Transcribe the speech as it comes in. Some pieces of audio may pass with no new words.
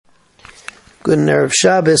Good Erev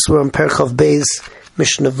Shabbos. We're on Perchav Beis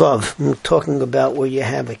Mishnah Vav. We're talking about where you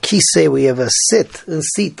have a kisei, where you have a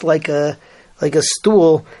seat like a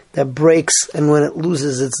stool that breaks, and when it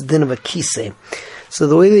loses its din of a kisei. So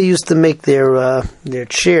the way they used to make their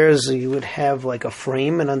chairs, you would have like a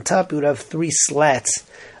frame, and on top you would have three slats.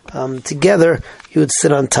 Together, you would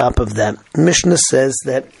sit on top of that. Mishnah says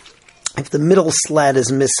that if the middle slat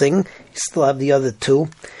is missing, you still have the other two.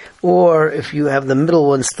 Or if you have the middle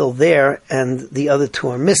one still there and the other two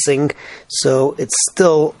are missing, so it's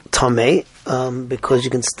still tameh, because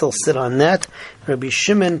you can still sit on that. Rabbi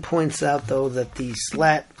Shimon points out, though, that the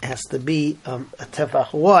slat has to be a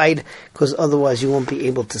tefach wide, because otherwise you won't be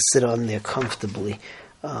able to sit on there comfortably.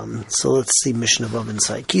 So let's see Mishnah Vav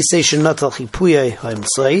inside. Kisei shenatal chipuyei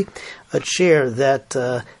ha'imtzai, a chair that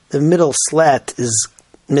the middle slat is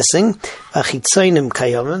missing. Achitzainim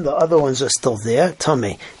kayamin, the other ones are still there.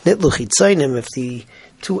 Tameh. Nitlu chitzainim, if the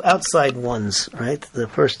two outside ones, right, the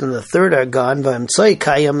first and the third are gone. V'imtzai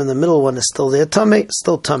kayam, and the middle one is still there. Tameh,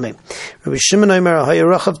 still tameh. Rabbi Shimon Omer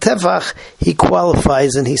hayarachav tefach, he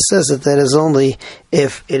qualifies and he says that is only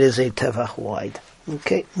if it is a tefach wide.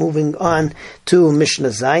 Okay, moving on to Mishnah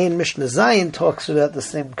Zayin. Mishnah Zayin talks about the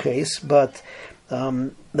same case, but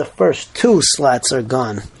the first two slats are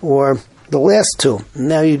gone, or the last two.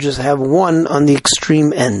 Now you just have one on the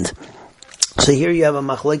extreme end. So here you have a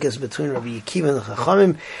machlekes between Rabbi Akiva and the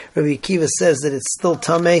Chachamim. Rabbi Akiva says that it's still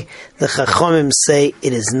tameh. The Chachamim say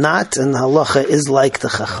it is not, and the halacha is like the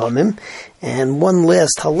Chachamim. And one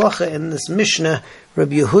last halacha in this Mishnah,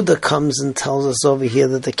 Rabbi Yehuda comes and tells us over here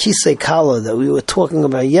that the kisei kala that we were talking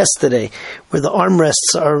about yesterday, where the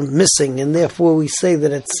armrests are missing, and therefore we say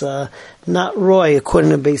that it's not roy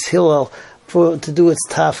according to Beis Hillel to do its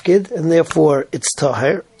tafkid, and therefore it's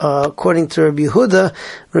tahir. According to Rabbi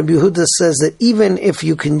Yehuda says that even if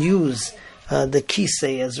you can use the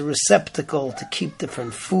kisei as a receptacle to keep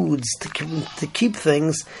different foods, to keep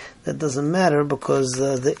things, that doesn't matter, because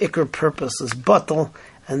the ikr purpose is batal,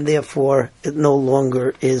 and therefore it no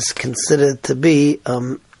longer is considered to be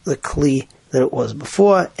the kli that it was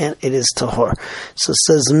before, and it is tahor. So it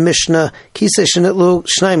says Mishnah, Kisei shenitlu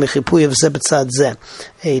shnayim mechipuyev zeh b'tzad zeh,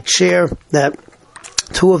 a chair that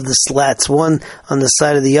two of the slats, one on the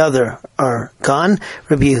side of the other, are gone.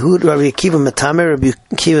 Rabbi Akiva matame, Rabbi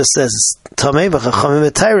Akiva says tameh, v'chachamim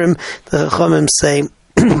etayrim, the chachamim say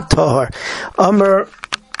tahor. Amar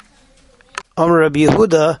Rabbi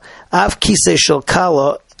Yehuda, av kisei shel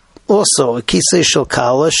kala, also a kisei shel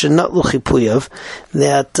kala shenatlu chipuyev,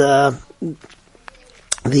 that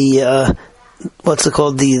the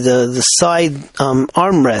side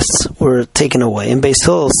armrests were taken away, and Beis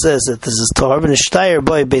Hillel says that this is tahor, and shtayr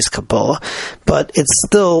by Beis Kapala, but it's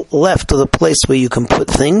still left with a place where you can put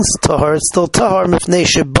things. Tahor, it's still tahor mifnei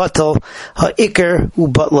shebatal ha'ikr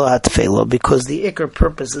u'batla hatfela, because the ikr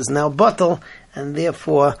purpose is now batal, and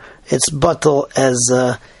therefore it's batal as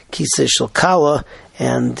kisei shel kala.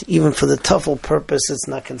 And even for the tafel purpose, it's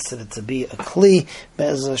not considered to be a kli.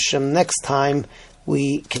 Be'ez Hashem, next time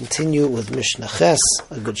we continue with Mishnah Ches.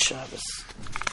 A good Shabbos.